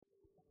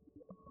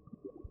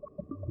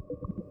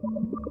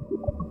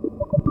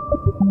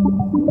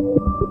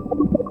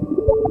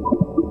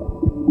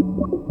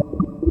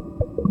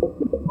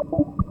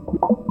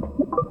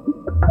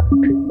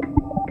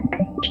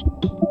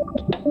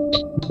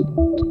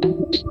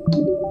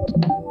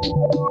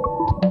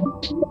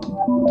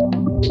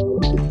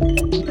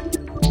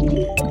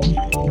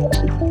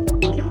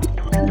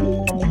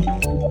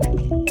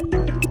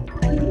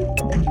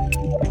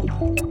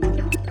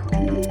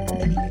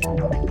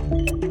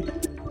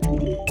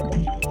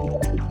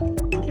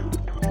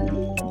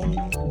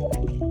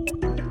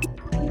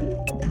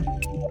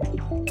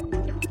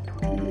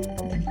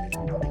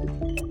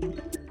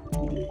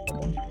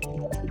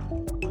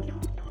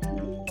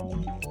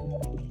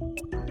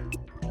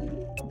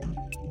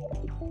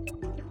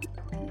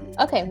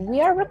Okay, we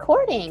are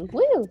recording.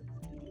 Woo!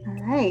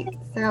 All right,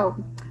 so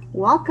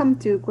welcome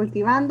to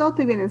Cultivando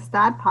tu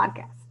Bienestar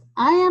podcast.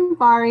 I am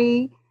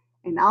Bari,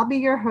 and I'll be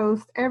your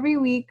host every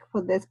week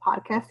for this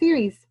podcast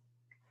series.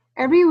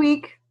 Every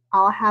week,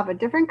 I'll have a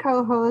different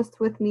co-host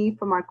with me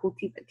from our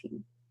Cultiva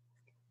team.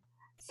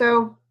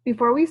 So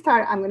before we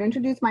start, I'm going to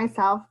introduce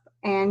myself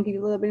and give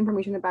you a little bit of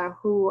information about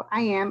who I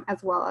am,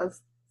 as well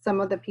as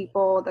some of the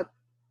people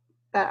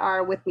that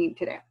are with me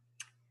today.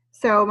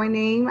 So my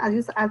name,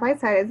 as I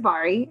said, is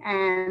Vari,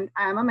 and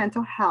I'm a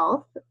mental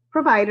health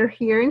provider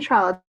here in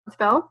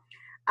Charlottesville.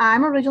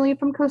 I'm originally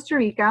from Costa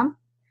Rica,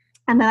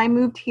 and then I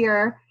moved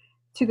here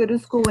to go to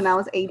school when I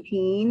was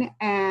 18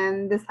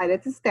 and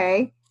decided to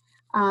stay.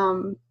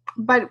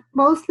 But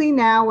mostly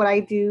now what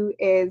I do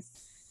is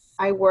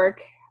I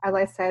work, as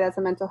I said, as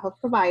a mental health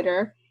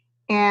provider,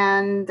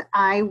 and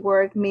I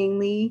work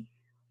mainly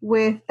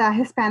with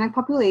Hispanic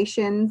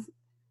populations.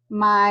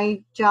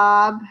 My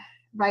job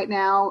right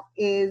now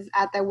is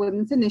at the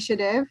Women's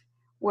Initiative,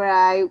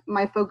 where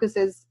my focus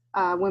is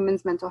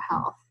women's mental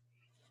health.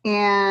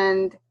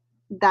 And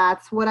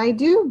that's what I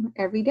do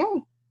every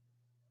day.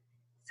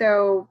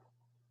 So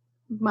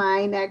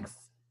my next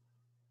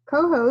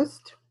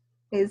co-host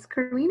is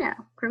Karina.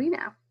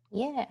 Karina.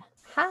 Yeah.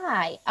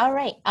 Hi. All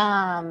right.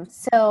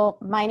 So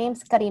my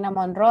name's Karina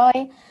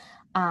Monroy.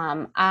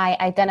 I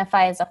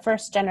identify as a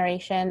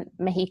first-generation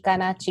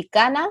Mexicana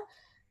Chicana.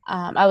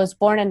 I was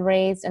born and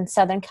raised in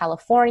Southern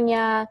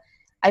California.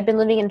 I've been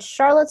living in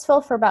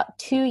Charlottesville for about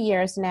 2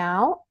 years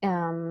now.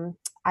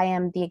 I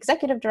am the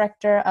executive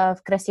director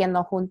of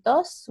Creciendo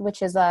Juntos,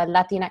 which is a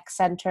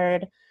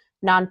Latinx-centered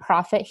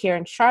nonprofit here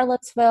in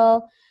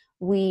Charlottesville.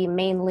 We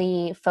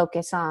mainly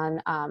focus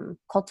on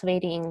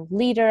cultivating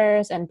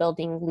leaders and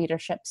building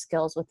leadership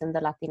skills within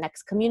the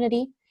Latinx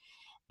community.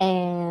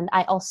 And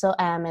I also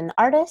am an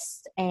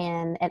artist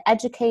and an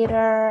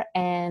educator,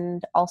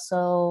 and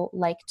also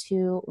like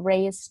to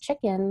raise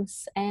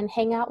chickens and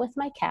hang out with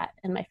my cat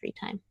in my free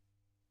time.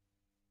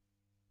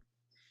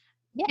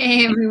 Yeah.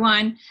 Hey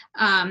everyone,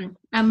 I'm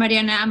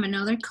Mariana. I'm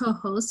another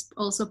co-host,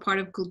 also part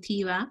of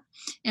Cultiva,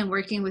 and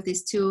working with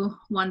these two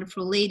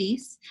wonderful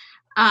ladies.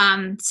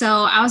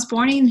 So I was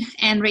born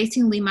and raised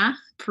in Lima,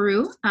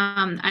 Peru.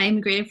 I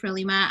immigrated from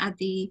Lima at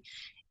the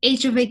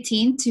age of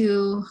 18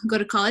 to go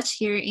to college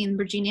here in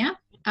Virginia,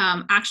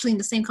 actually in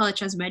the same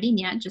college as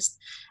Marinia, just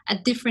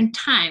at different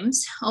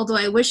times, although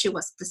I wish it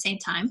was the same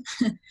time.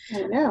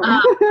 I know.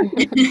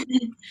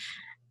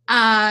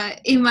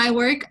 In my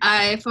work,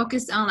 I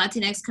focused on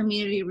Latinx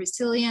community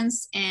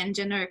resilience and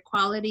gender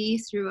equality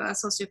through a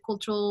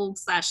sociocultural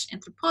 /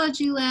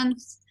 anthropology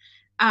lens,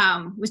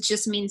 which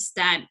just means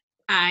that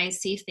I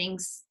see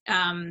things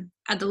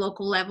at the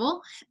local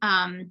level.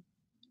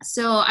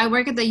 So I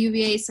work at the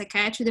UVA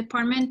Psychiatry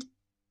Department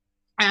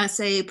as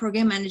a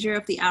program manager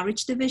of the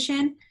Outreach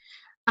Division,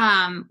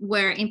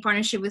 where in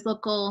partnership with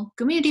local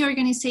community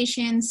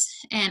organizations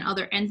and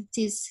other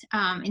entities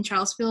in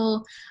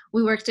Charlottesville,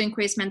 we work to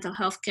increase mental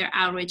health care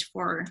outreach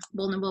for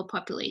vulnerable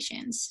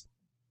populations.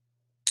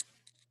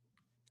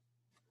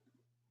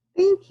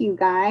 Thank you,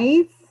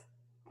 guys.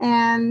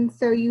 And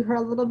so you heard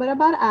a little bit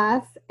about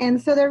us.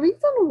 And so the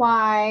reason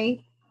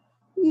why,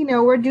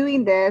 we're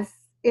doing this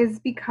is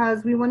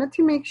because we wanted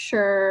to make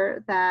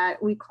sure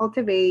that we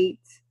cultivate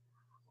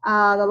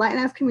the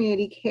Latinx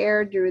community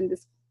care during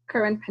this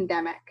current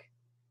pandemic.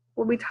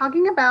 We'll be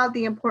talking about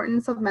the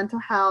importance of mental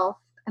health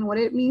and what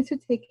it means to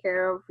take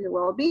care of your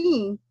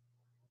well-being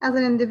as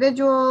an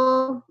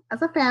individual,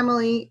 as a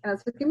family, and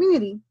as a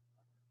community.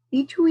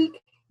 Each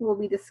week, we'll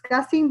be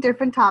discussing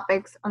different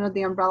topics under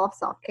the umbrella of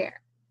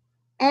self-care.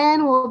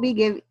 And we'll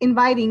be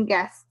inviting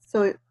guests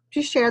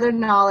to share their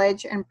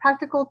knowledge and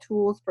practical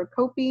tools for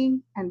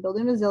coping and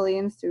building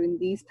resilience during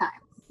these times.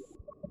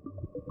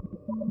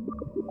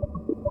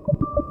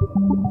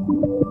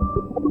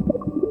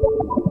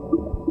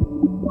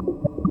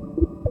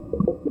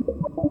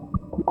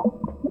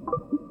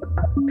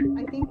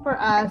 I think for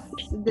us,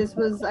 this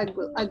was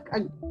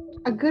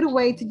a good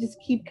way to just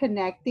keep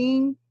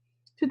connecting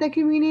to the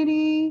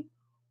community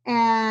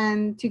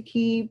and to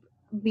keep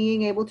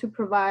being able to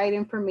provide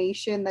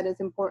information that is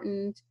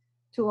important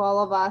to all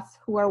of us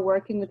who are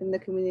working within the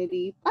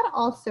community, but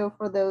also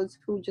for those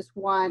who just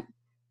want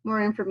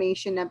more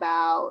information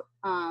about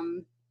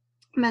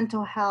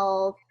mental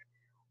health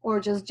or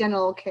just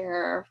general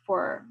care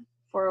for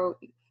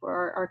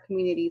our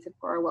communities and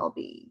for our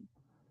well-being.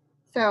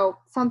 So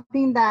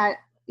something that,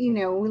 you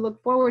know, we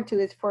look forward to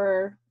is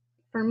for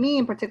me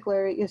in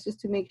particular is just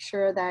to make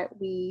sure that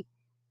we,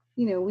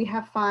 you know, we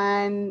have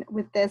fun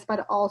with this,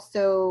 but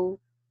also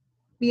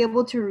be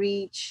able to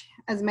reach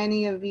as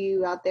many of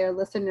you out there,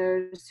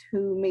 listeners,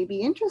 who may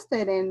be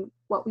interested in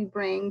what we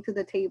bring to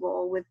the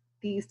table with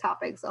these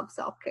topics of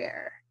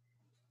self-care.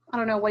 I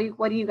don't know,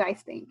 what do you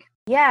guys think?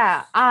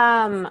 Yeah,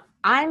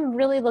 I'm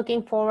really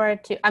looking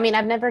forward to, I mean,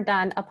 I've never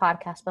done a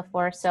podcast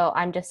before, so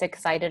I'm just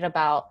excited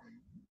about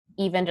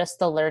even just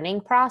the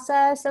learning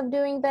process of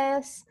doing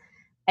this.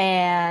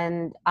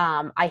 And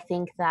I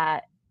think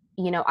that,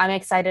 you know, I'm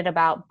excited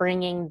about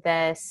bringing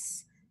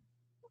this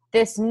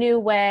new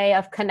way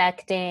of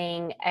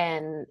connecting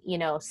and, you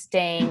know,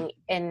 staying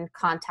in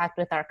contact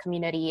with our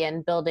community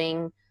and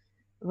building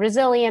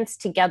resilience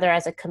together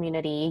as a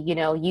community, you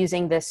know,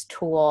 using this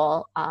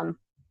tool.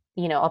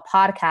 You know, a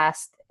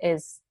podcast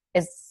is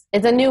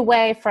a new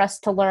way for us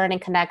to learn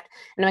and connect.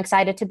 And I'm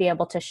excited to be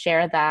able to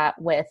share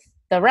that with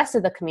the rest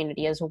of the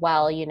community as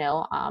well. You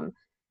know,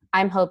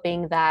 I'm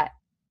hoping that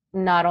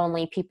not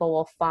only people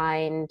will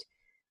find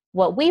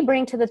what we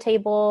bring to the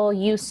table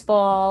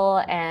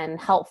useful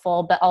and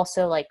helpful, but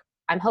also like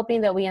I'm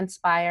hoping that we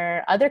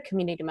inspire other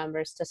community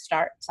members to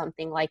start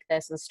something like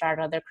this and start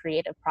other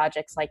creative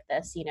projects like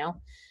this, you know,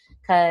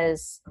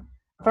 because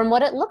from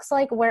what it looks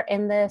like, we're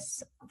in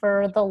this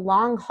for the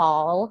long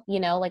haul, you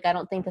know, like I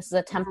don't think this is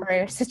a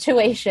temporary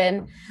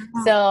situation.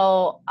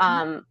 So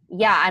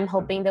yeah, I'm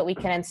hoping that we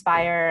can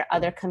inspire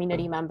other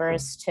community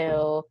members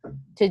to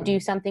do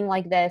something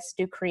like this,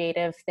 do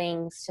creative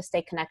things, to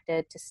stay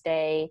connected, to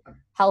stay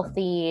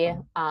healthy,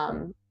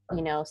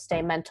 you know,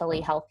 stay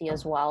mentally healthy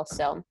as well.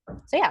 So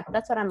yeah,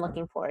 that's what I'm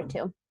looking forward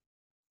to.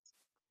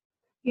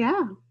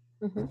 Yeah.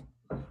 Mm-hmm.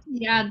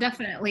 Yeah,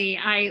 definitely.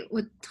 I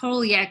would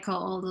totally echo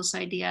all those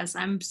ideas.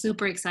 I'm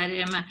super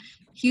excited. I'm a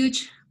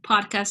huge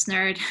podcast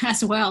nerd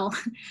as well.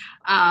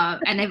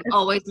 And I've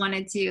always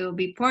wanted to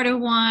be part of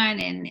one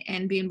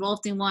and be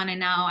involved in one. And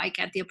now I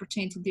get the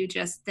opportunity to do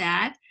just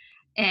that.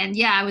 And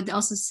yeah, I would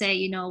also say,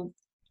 you know,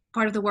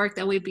 part of the work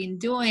that we've been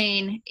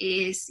doing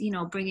is, you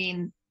know,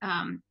 bringing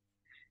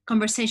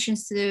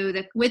conversations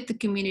with the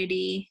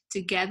community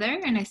together.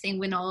 And I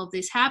think when all of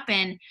this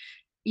happened,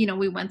 you know,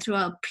 we went through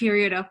a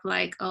period of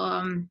like,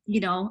 you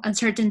know,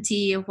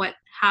 uncertainty of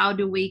how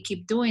do we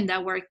keep doing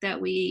that work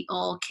that we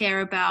all care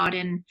about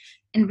and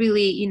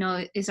really, you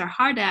know, is our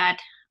heart at.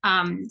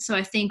 So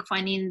I think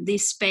finding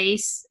this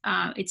space,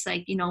 it's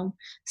like, you know,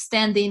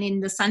 standing in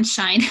the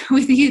sunshine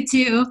with you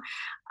too.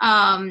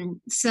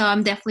 So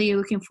I'm definitely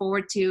looking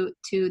forward to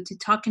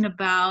talking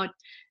about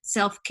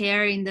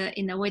self-care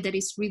in a way that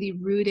is really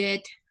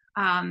rooted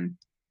on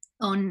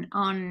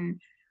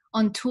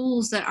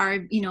tools that are,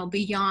 you know,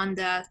 beyond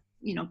the,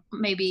 you know,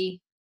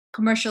 maybe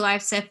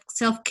commercialized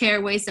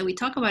self-care ways that we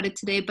talk about it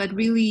today, but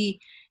really,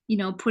 you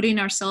know, putting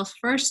ourselves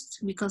first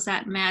because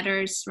that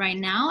matters right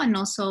now. And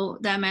also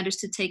that matters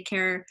to take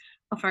care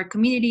of our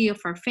community, of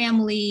our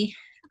family,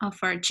 of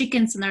our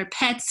chickens and our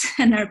pets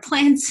and our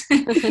plants.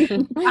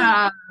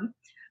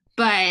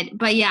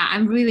 But yeah,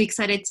 I'm really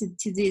excited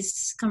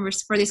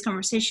for this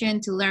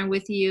conversation, to learn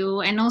with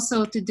you, and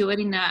also to do it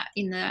in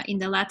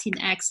the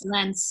Latinx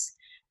lens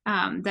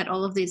that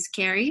all of this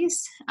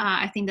carries.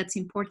 I think that's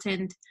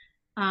important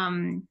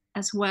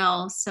as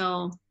well.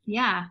 So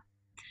yeah,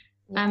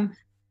 I'm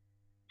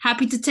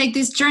happy to take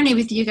this journey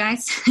with you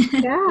guys.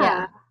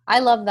 Yeah. I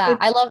love that.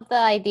 I love the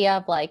idea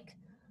of like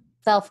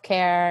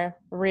self-care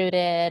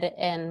rooted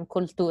in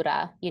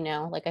cultura, you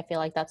know, like I feel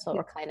like that's what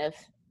we're kind of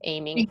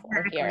aiming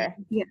for here.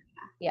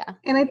 Yeah.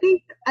 And I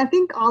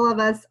think all of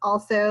us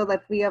also,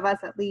 like 3 of us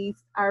at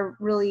least, are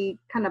really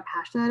kind of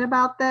passionate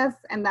about this,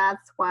 and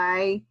that's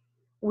why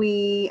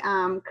we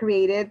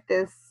created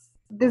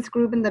this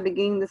group in the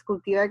beginning, this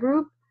Cultiva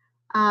group.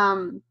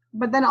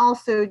 But then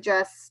also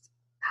just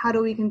how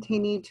do we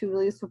continue to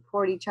really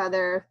support each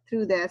other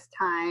through this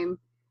time,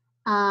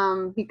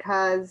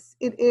 because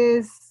it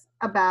is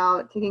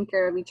about taking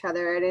care of each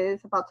other. It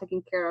is about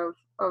taking care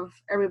of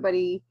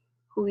everybody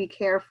who we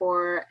care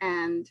for,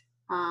 and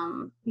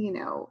you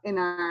know, in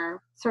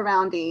our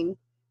surrounding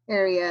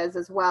areas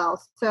as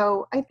well.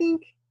 So I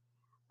think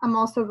I'm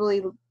also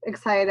really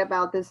excited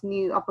about this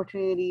new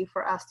opportunity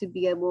for us to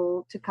be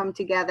able to come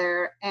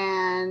together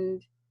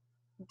and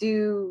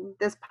do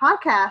this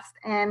podcast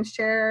and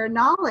share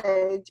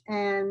knowledge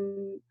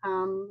and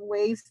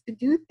ways to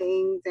do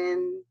things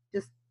and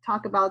just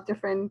talk about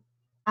different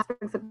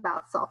aspects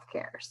about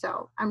self-care.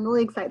 So I'm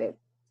really excited,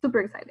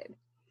 super excited.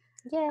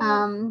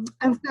 Yeah.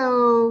 And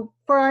so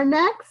for our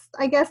next,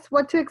 I guess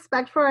what to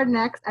expect for our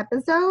next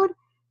episode,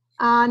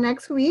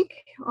 next week,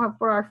 or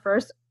for our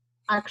first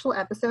actual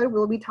episode,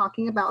 we'll be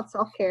talking about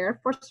self-care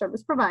for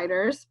service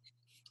providers.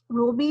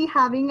 We'll be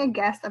having a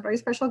guest, a very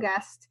special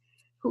guest,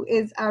 who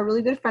is a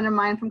really good friend of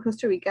mine from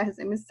Costa Rica. His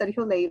name is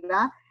Sergio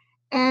Leiva.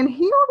 And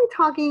he will be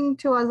talking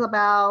to us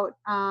about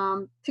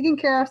taking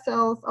care of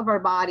ourselves, of our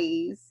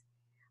bodies,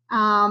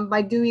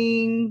 by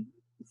doing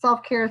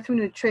self-care through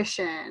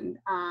nutrition,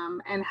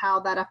 and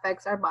how that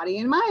affects our body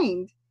and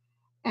mind.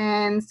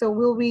 And so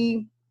we'll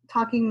be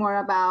talking more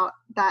about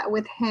that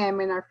with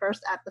him in our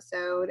first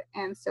episode.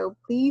 And so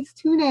please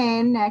tune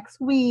in next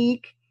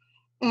week.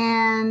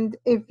 And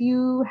if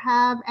you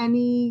have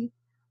any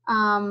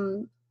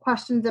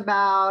questions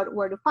about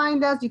where to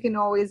find us, you can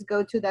always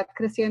go to the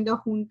Creciendo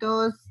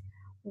Juntos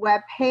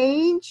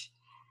webpage,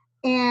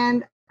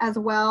 and as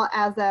well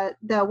as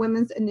the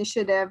Women's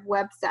Initiative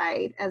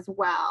website as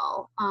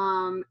well.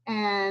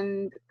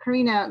 And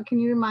Karina, can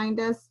you remind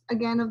us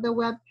again of the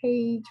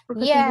webpage for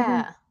Creciendo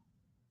Juntos?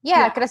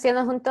 Yeah,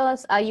 Creciendo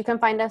Juntos, you can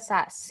find us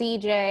at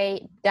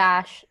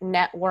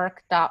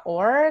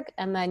cj-network.org,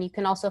 and then you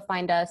can also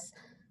find us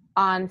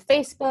on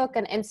Facebook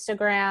and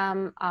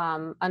Instagram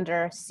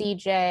under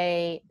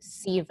CJ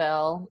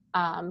Seville.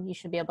 You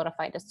should be able to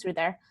find us through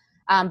there.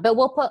 But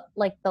we'll put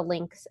like the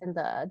links in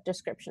the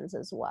descriptions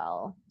as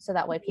well, so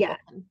that way people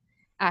can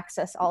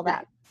access all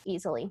that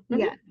easily.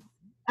 Yeah,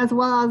 as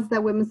well as the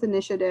Women's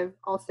Initiative,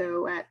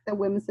 also at the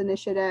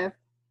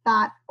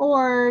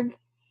women'sinitiative.org.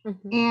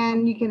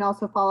 And you can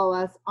also follow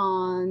us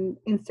on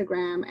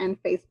Instagram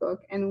and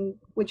Facebook, and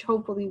which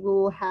hopefully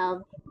we'll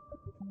have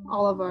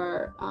all of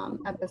our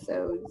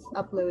episodes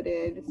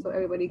uploaded so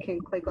everybody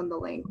can click on the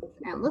links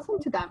and listen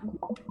to them.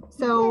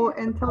 So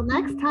until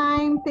next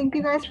time, thank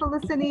you guys for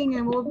listening,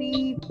 and we'll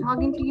be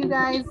talking to you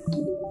guys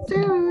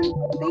soon.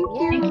 Thank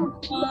you.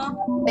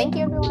 Thank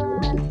you, everyone.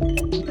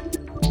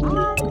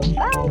 Bye.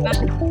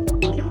 Bye.